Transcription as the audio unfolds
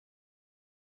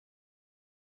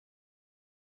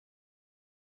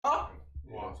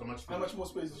Oh, so much. How much more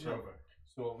space did you have?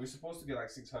 So we're supposed to get like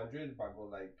 600, but I got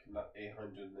like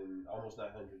 800 and almost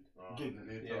 900. Gig.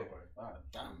 Yeah.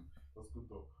 Damn. That's good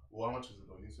though. Well, how much is it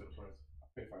though? You said the price. I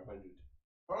paid 500.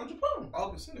 £500.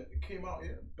 August, innit? It came out,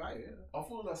 yeah. Buy it, yeah. I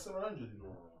thought it was like 700, you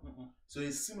know. So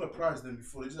it's similar price than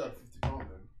before. They just had £50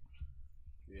 then.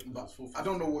 Yeah, but I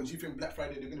don't know what do you think Black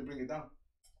Friday they're gonna bring it down.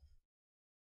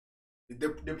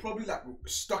 They probably like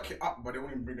stuck it up, but they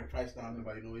won't even bring the price down.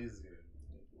 But you know, is it?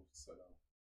 Sell out.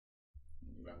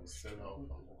 Like, sell out.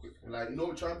 Like, you know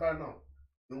what? Try and buy now.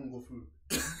 Don't go through.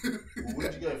 Well,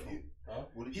 where did you get it from? Huh?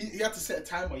 He had to set a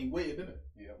timer. He waited, didn't it?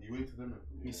 Yeah. You waited, didn't it?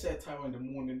 He set a timer in the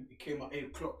morning. It came at 8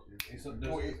 o'clock. So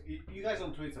you guys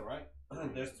on Twitter, right?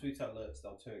 There's Twitter alerts.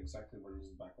 They'll tell you exactly when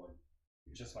it's back on.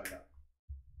 Just like that.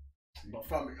 But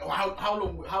fam, how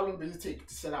long does it take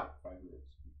to set out? 5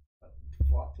 minutes.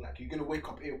 Fuck, like you're gonna wake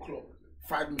up 8 o'clock.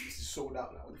 5 minutes is sold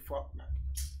out. Like what the fuck, like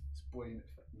it's boring it.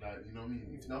 Like, you know what I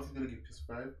mean? If now if you're gonna get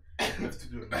PS5, you have to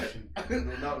do a mission.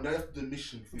 now you have to do a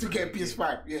mission to get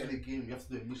PS5. Yeah, the game you have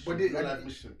to do a mission. But they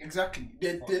mission. Exactly.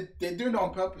 They're doing it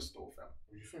on purpose though, fam.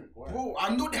 What do you think? Why? Bro,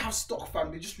 I know they have stock,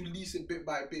 fam. They just release it bit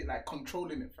by bit, like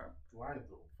controlling it, fam. Why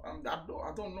though?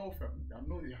 I don't know, fam. I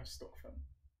know they have stock, fam.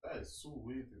 That is so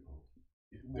weird, you know.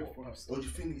 What do you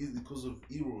think it's because of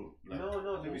Euro? Like,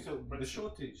 no, the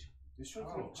shortage. The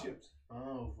shortage of chips.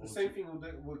 The same thing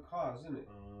with cars, isn't it?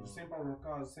 The same problem with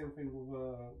cars, same thing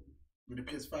with the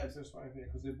PS5. PS5, yeah,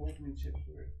 because they both need chips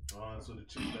for it. So the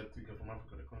chips that we get from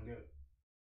Africa, they can't get it.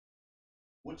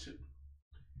 What chip?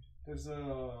 There's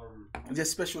a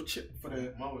special chip for the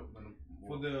it's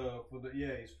for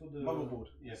the motherboard.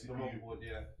 Yeah, for the motherboard,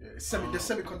 yeah. The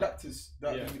semiconductors.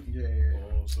 Yeah.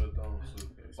 Oh, so down.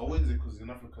 So what is it? Because in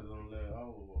Africa they don't let it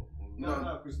out.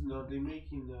 No, because they're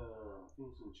making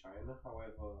things in China.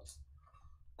 However,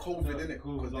 COVID, innit?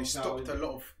 Because they stopped a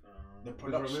lot of the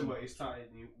production. Remember, it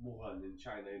started in Wuhan in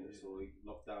China, innit? So it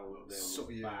locked down there was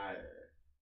bad.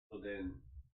 So then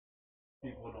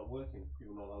people are not working.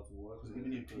 People are not allowed to work. Because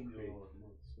even if people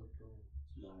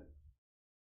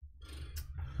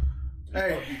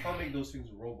hey, you can't make those things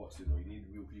with robots, you know. You need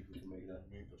real people to make that.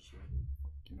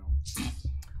 You know.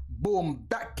 Boom,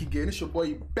 back again. It's your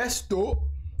boy Besto.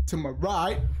 To my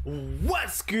right.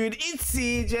 What's good? It's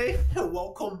CJ.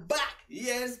 Welcome back.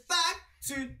 Yes, back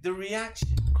to the reaction.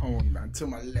 Come on, man. To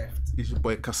my left. It's your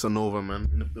boy Casanova, man,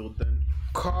 in the building.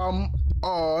 Come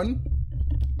on.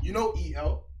 You know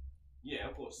EL. Yeah,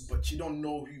 of course. But you don't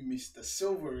know who Mista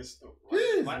Silva is, though.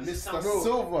 Mr.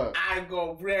 Silva. I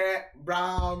got bread,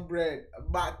 brown bread,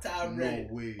 butter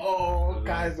bread, way. all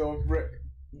kinds of bread.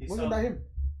 Wasn't that him?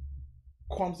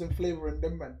 Crumbs and flavor and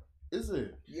them, man. Is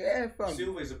it? Yeah, fam.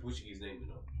 Silva is a Portuguese name, you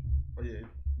know. Oh, yeah.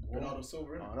 Bernardo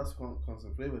Silva, innit? That's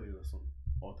constant flavor, or something.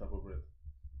 All type of bread.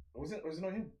 Was it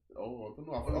not him? Oh, I don't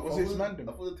know. Was it his man?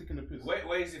 I thought they were taking the piss.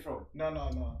 Where is he from? No,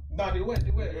 they went.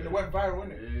 They went viral,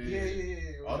 innit?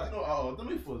 Yeah. I don't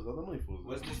know if it was.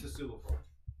 Where's Mr. Silva from?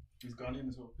 He's Ghanaian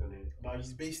as well. But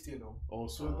he's based here though. Oh,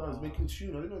 so that he's making tune.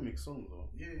 I didn't know he makes songs though.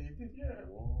 Yeah, he did. Yeah.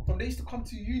 Wow. They used to come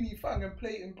to uni, fang, and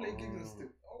play gigs and stuff.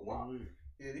 Oh wow. Really?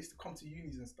 Yeah, they used to come to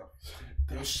unis and stuff.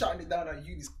 They were shutting it down at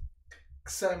unis.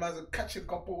 Certain as a catching a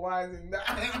couple wines and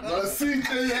that. No,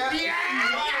 CJ, yeah.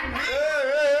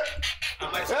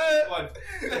 I'm actually one.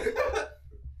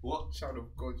 What? Child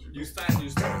of God. You stand.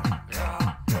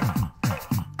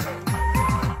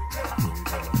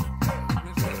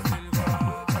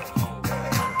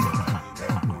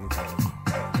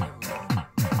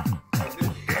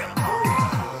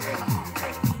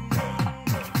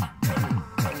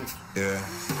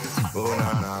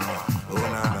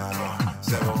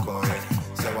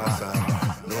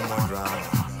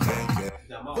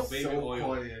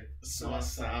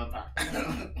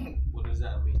 What does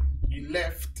that mean? You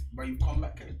left, but you come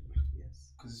back.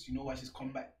 Yes. Because you know why she's come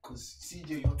back? Because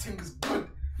CJ, your thing is good.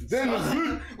 Then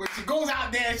when she goes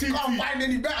out there, she can't find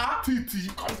any better. TT. She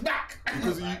comes back.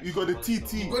 Because you got the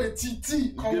TT. You got the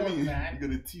TT. Come on, man. You got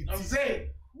the TT. I'm saying.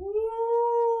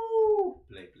 Woo!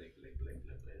 Play.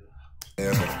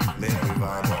 Make me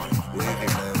vibe on, we be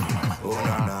level. Oh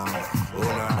na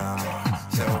na,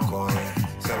 say what call it,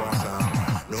 say what sound,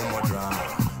 no more drama.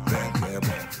 Bank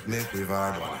cable, make me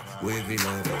vibe on, we be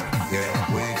level. Yeah,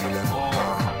 we be level.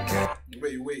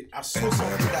 Yeah. Wait, I saw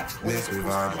something that make me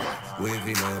vibe on, we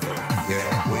be level. Yeah,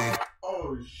 we.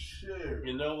 Oh shit!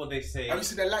 You know what they say? Have you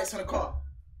seen the lights on the car?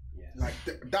 Yes. Like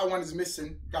that one is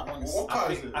missing. That one is. What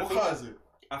car is it? What car is it?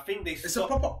 I think they. It's a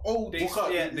proper old. They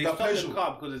stopped the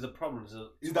car because there's a problem.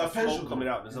 Is that smoke coming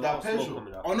out? There's a lot of smoke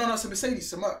coming out. Oh no, it's a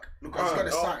Mercedes, Samark. Look, it's got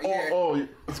a sign.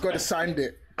 It's got a sign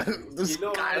there. You know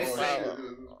what they say?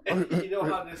 You know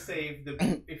how they say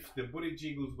if the booty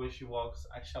jiggles when she walks,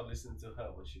 I shall listen to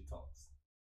her when she talks.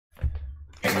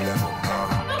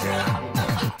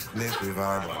 Make we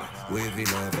vibe on wavy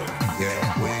level,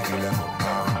 yeah, wavy level,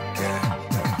 yeah.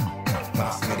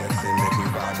 Pass me that thing, make we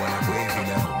vibe on wavy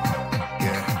level,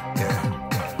 yeah, yeah,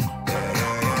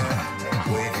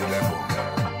 wavy level,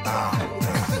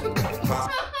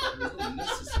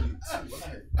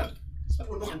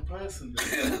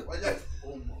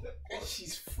 And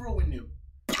she's throwing it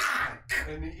back,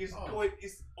 and it's going,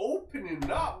 it's opening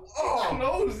up,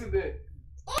 closing it.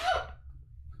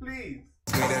 Please.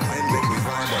 Pass me that thing, make we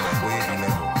vibe on wavy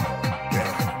level,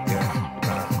 yeah, yeah.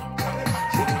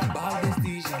 She did bow the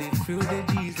stage, she did feel the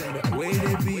G's and the way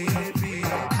they be.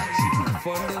 She go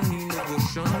fun on me, no go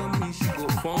shun on me, she go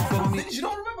fun for me. You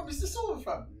don't remember Mr. Silva,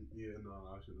 fam? Yeah, no,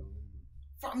 I actually don't remember.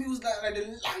 Fam, he was like the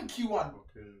lanky one.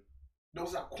 Okay. There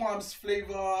was like Quam's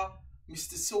Flavor,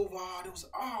 Mr. Silva, there was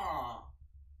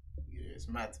yeah, it's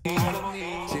mad. She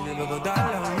never go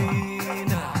down on me,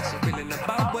 nah. She feeling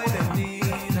about boy than me,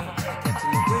 nah.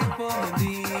 Catching the way for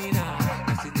Medina.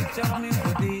 I see they chop me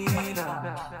for dinner.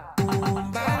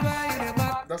 Boom, bye bye, the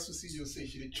back. That's what CJ say.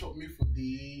 She did chop me for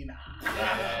dinner.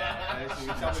 Yeah,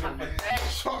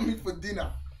 Chop me for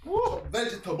dinner. Chop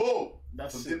vegetable.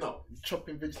 That's for it. dinner.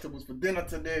 Chopping vegetables for dinner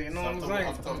today. You know what I'm saying?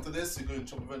 After this, you're going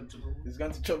to chop vegetable. He's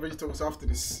going to chop vegetables after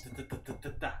this.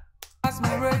 Pass me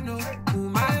right now. Ooh,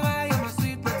 my, I'm a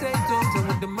sweet potato. So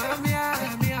with the mommy,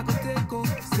 I go take home.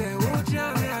 Say, oh,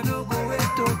 Jamie, I don't go wait,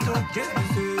 Toto. Check the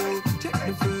sale, check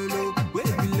the fellow.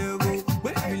 Where we level,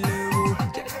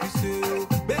 check the sale.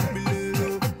 Where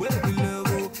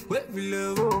we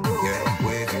level, Yeah,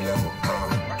 wavy level,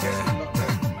 yeah.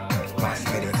 Pass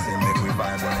me that thing, make we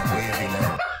vibe on wavy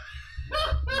level.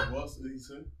 What's he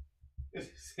saying?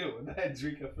 When I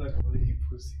drink, I feel like I'm gonna eat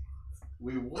pussy.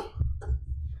 Wait, what?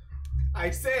 I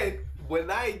said,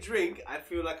 when I drink, I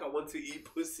feel like I want to eat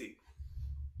pussy.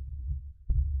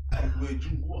 Wait,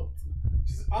 drink what?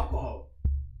 Just alcohol.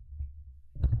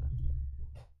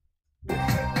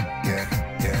 Yeah.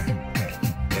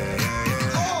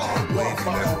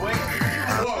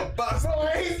 What bus?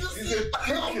 He's a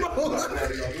chicken. I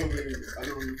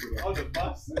don't really feel that. On the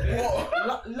bus.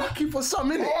 What? Lucky for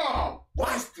some, innit?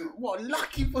 What?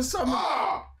 Lucky for some.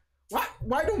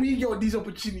 Why don't we get these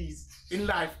opportunities in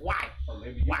life? Why? Or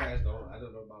maybe you guys don't. I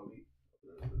don't know about me.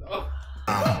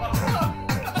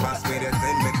 Pass me that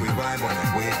thing, make we vibe on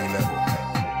wavy level.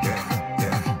 Yeah.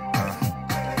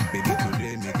 Baby,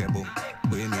 today make a boom,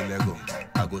 way me lego.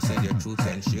 I go say the truth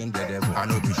and shame the devil. I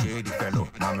know be shady fellow,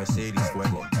 my Mercedes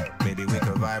fuego. Maybe we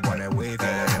can vibe on a wavy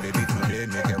level. Baby, today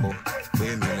make a boom,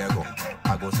 way me lego.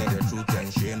 I go say the truth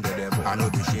and shame the devil. I know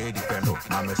be shady fellow,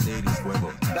 my Mercedes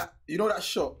fuego. You know that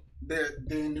shot? They're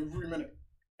in the room, innit?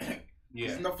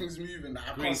 Yeah. Nothing's moving. I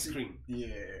Green can't see. screen. Yeah,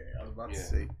 I was about to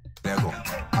say. Lego.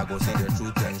 I go say the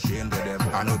truth and shame the devil.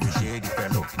 I know be shady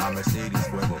fellow, my Mercedes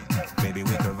fuego. Maybe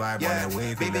we can vibe on a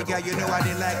wave. Baby girl, you know I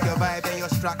didn't like your vibe and your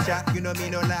structure. You know me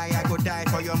no lie, I go die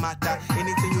for your matter.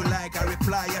 Anything you like, I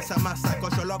reply, yes I must.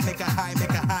 Cause your love make a high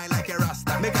like a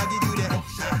rasta. Make I give you the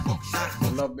I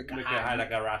love making Make it high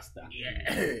like a rasta.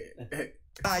 Yeah.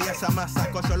 yes I must.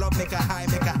 Cause your love make a high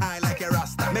like a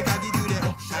rasta. Make I give you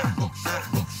the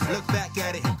look back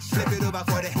at it, flip it over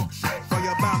for the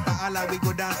your bumper. Allah we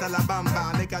go dance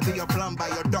Alabama. Make I be your plumber,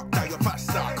 your doctor, your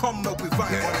pastor. Come up with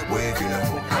vibe on a wave, you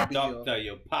know. Doctor,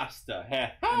 your pastor,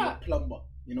 And your plumber.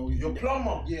 You know, Your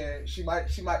plumber? Yeah, she might,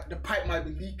 the pipe might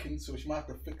be leaking, so she might have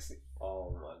to fix it.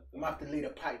 Oh my You might have to lay the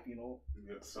pipe, you know.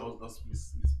 Yeah, so that's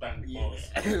Miss Bang Bars.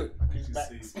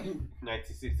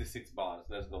 1966 bars,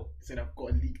 let's go. Said I've got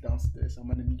a leak downstairs. I'm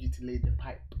gonna need you to lay the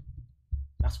pipe.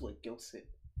 That's what a girl said.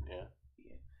 Yeah.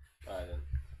 Alright then.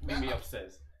 Meet me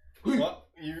upstairs. Who? What?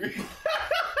 You?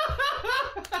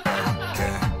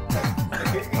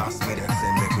 Pass me that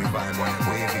thing, make we vibe on a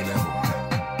wavy level.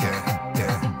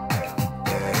 Yeah.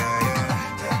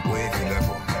 Wavy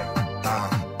level.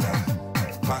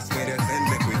 Pass me that thing,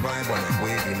 make we vibe on a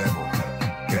wavy level.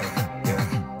 Yeah.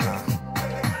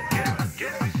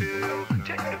 Get me still,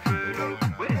 check the photo.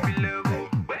 Wavy level,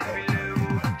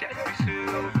 check me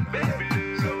still.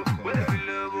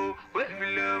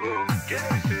 Wavy level, get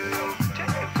me still, check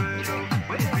the photo.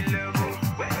 Wavy level,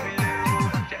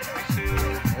 check me still.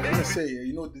 I was gonna say,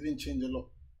 you know, they didn't change a lot.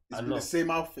 It's been the same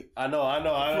outfit. I know.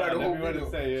 Throughout the whole Everybody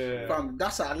video. say, yeah. Fam,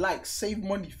 that's what I like. Save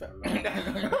money, fam.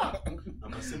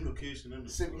 I'm the same location, isn't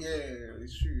it? Same, yeah,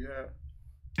 it's true, yeah.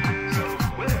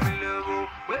 Wavy level.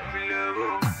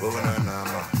 Oh na na.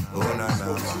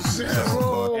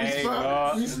 Hey,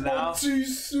 We now- spoke too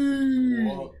soon.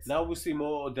 What? Now we see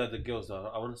more of the other girls though.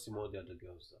 I want to see more of the other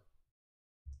girls though.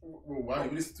 Well, why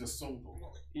don't you listen to a song,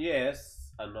 bro?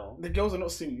 Yes, I know. The girls are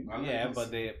not singing. Yeah,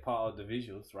 but they're part of the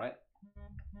visuals, right?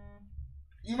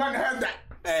 You might have heard that.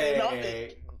 Say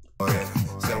nothing.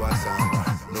 Say what's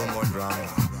up, no more drama.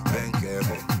 Ben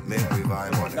careful, make we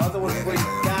vibe on it. That was the one that went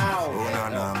down. Oh na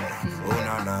nama.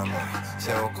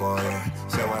 Say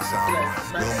say what's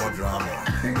up, no more drama.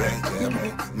 Ben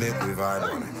careful, make we vibe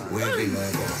on it. Wavy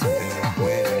level,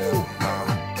 wavy level.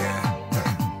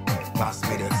 Yeah. Pass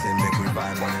me that thing, make we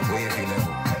vibe on it. Wavy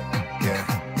level. Yeah.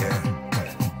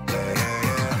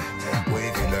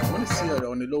 Wavy level. I want to see her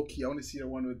on the low key. I want to see the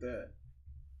one with the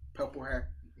purple hair.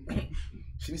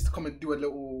 She needs to come and do a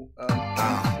little.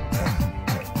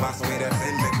 Pass me that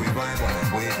thing, make we vibe on it.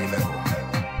 Wavy level.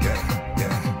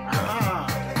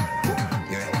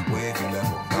 Yeah, wavy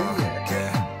level.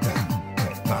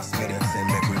 Yeah. Pass me that thing,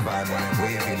 make we vibe on it.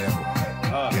 Wavy level.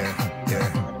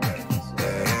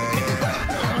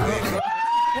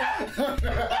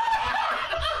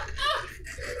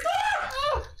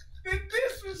 The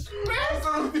disrespect.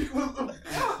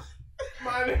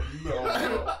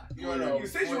 No. You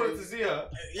said you wanted to see her.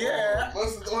 Yeah.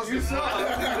 You saw her.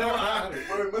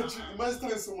 Imagine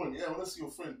telling someone, yeah, I want to see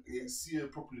your friend. Yeah, see her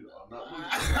properly.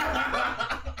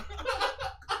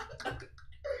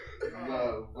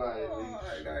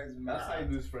 That's how you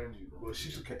lose friends, you know. Well, she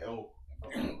should get L.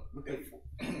 Look at it.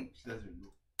 She doesn't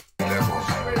know.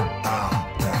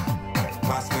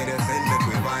 Pass me the thing, make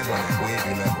we vibe on it.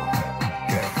 Wavy level.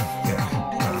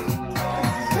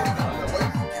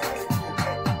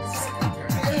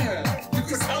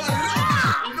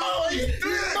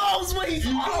 He knows what he's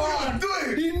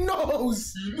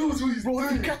doing. Bro,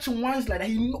 he catching wines like that.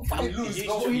 He knows. He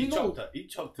chopped her. He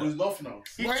chopped her. He's laughing at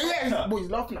us. He's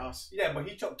laughing at us. Yeah, but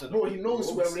he chopped her. Bro, he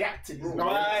knows we're reacting.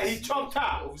 He chopped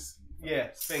her. Yeah,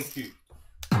 thank you.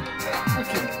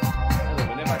 Okay.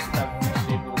 Whenever I see that big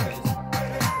shape,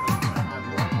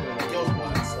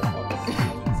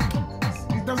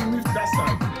 he doesn't move to that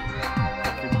side.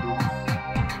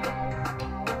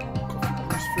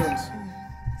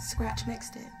 Scratch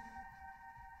mixed it.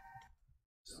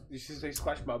 You should say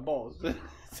scratch my balls.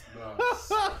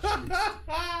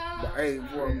 Hey,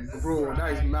 bro,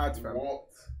 that is mad, fam. What?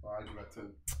 I give that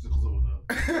 10. Just because of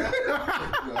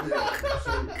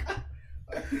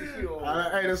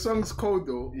that. Hey, the song's cold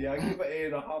though. Yeah, I give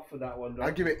it 8.5 for that one. Though.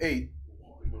 I give it 8.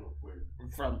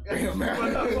 Fam, man.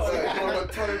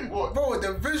 What? Bro,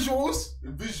 the visuals.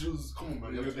 The visuals, come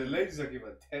on, man. The ladies, I give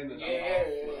it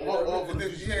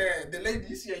 10.5. Yeah, the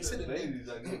ladies, yeah, you said the the ladies,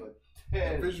 I give it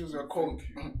 10. The visuals are cold.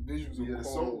 Visuals are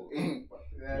cold.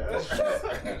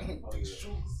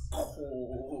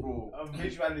 Cold.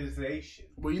 Visualization.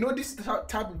 But you know, this is the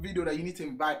type of video that you need to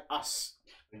invite us.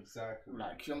 Exactly.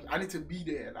 Like, you know, I need to be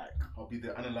there. Like, I'll be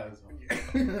the analyzer.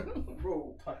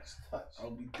 Bro, touch.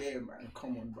 I'll be there, man.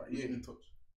 Come on, but yeah,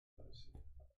 touch.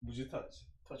 Would you touch?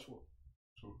 Touch what?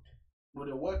 Sure. Bro,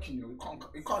 they're working you.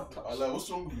 You can't touch. I like, what's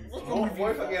wrong with you?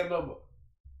 What if I get a number?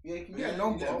 Yeah, you can get a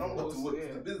number. Yeah, number to work.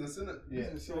 It's the business, isn't it? Yeah.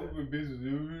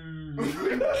 Business.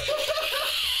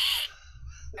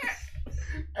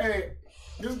 Hey,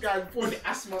 this guy before the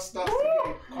asthma starts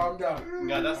again. Calm down.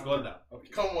 Yeah, that's gone now. Okay.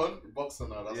 Come on, boxer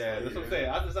now. That's what I'm saying.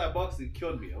 After that boxing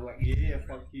killed me. I'm like, yeah,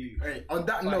 fuck you. Hey, on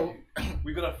that note,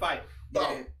 we're gonna fight.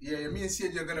 Yeah, me and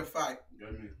CJ are gonna fight. You know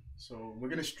what I mean? So we're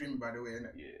gonna stream, by the way,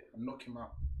 innit? Yeah. And knock him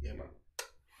out. Yeah, man.